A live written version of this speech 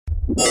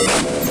All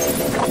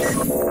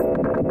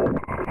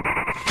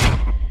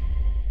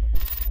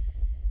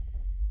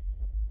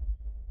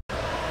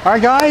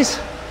right, guys,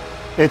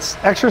 it's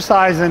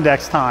exercise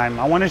index time.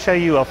 I want to show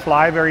you a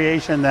fly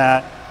variation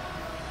that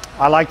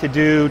I like to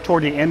do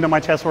toward the end of my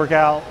chest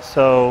workout.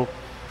 So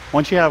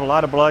once you have a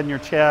lot of blood in your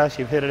chest,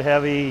 you've hit it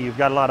heavy, you've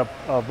got a lot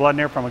of blood in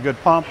there from a good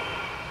pump.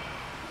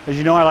 As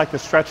you know, I like to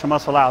stretch the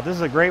muscle out. This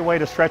is a great way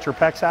to stretch your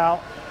pecs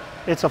out.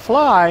 It's a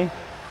fly,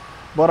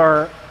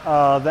 but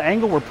the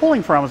angle we're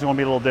pulling from is going to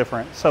be a little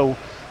different. So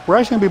we're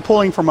actually going to be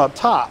pulling from up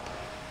top.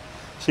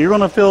 So you're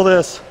going to feel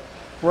this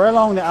right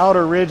along the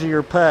outer ridge of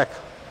your pec,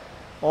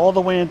 all the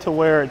way into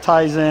where it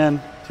ties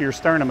in to your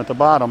sternum at the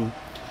bottom.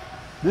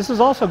 This is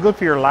also good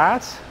for your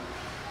lats.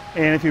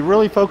 And if you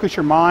really focus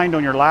your mind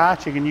on your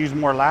lats, you can use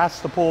more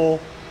lats to pull.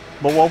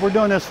 But what we're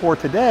doing this for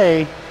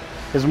today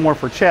is more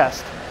for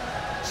chest.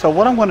 So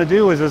what I'm going to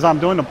do is, as I'm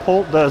doing the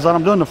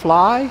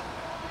fly,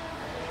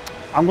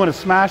 I'm going to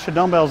smash the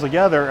dumbbells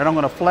together and I'm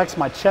going to flex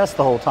my chest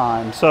the whole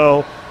time.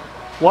 So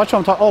watch what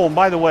I'm talking. Oh, and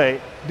by the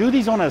way, do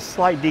these on a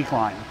slight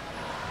decline.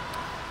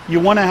 You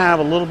want to have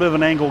a little bit of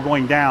an angle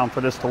going down for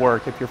this to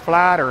work. If you're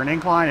flat or an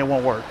incline, it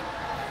won't work.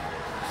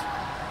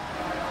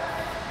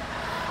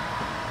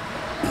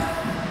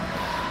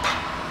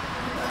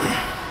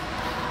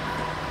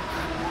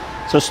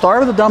 So start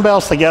with the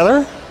dumbbells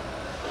together.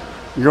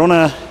 You're going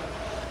to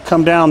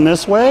come down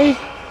this way.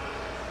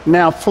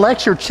 Now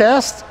flex your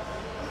chest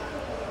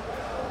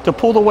to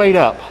pull the weight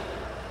up.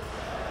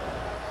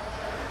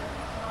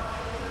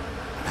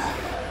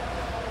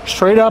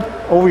 Straight up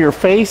over your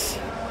face.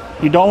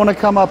 You don't want to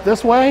come up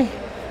this way. You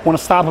want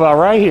to stop about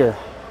right here.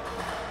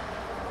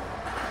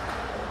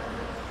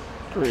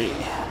 3,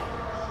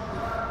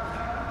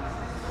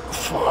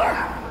 4,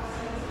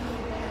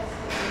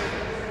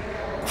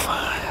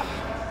 5,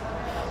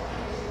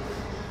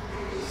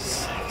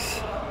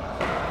 6.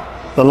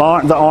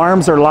 The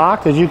arms are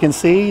locked, as you can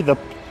see. The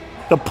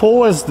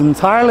pull is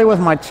entirely with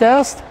my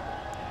chest,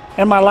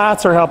 and my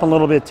lats are helping a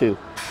little bit too.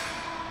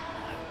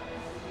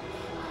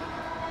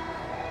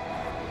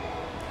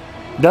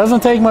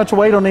 Doesn't take much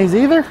weight on these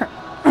either.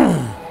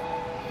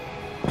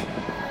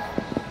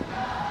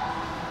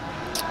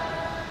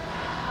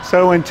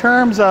 So in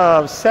terms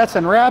of sets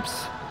and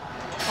reps,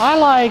 I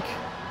like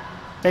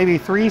maybe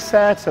 3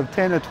 sets of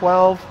 10 to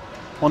 12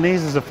 on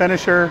these as a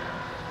finisher.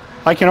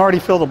 I can already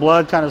feel the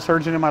blood kind of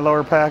surging in my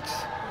lower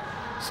pecs.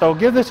 So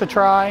give this a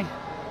try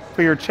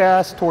for your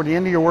chest toward the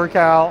end of your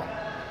workout.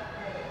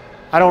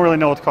 I don't really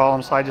know what to call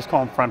them, so I just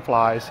call them front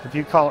flies. If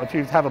you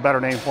have a better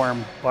name for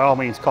them, by all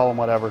means, call them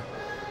whatever.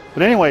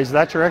 But anyways,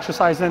 that's your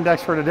exercise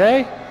index for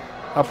today.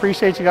 I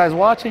appreciate you guys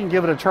watching.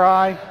 Give it a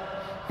try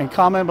and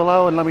comment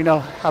below and let me know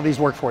how these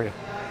work for you.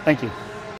 Thank you.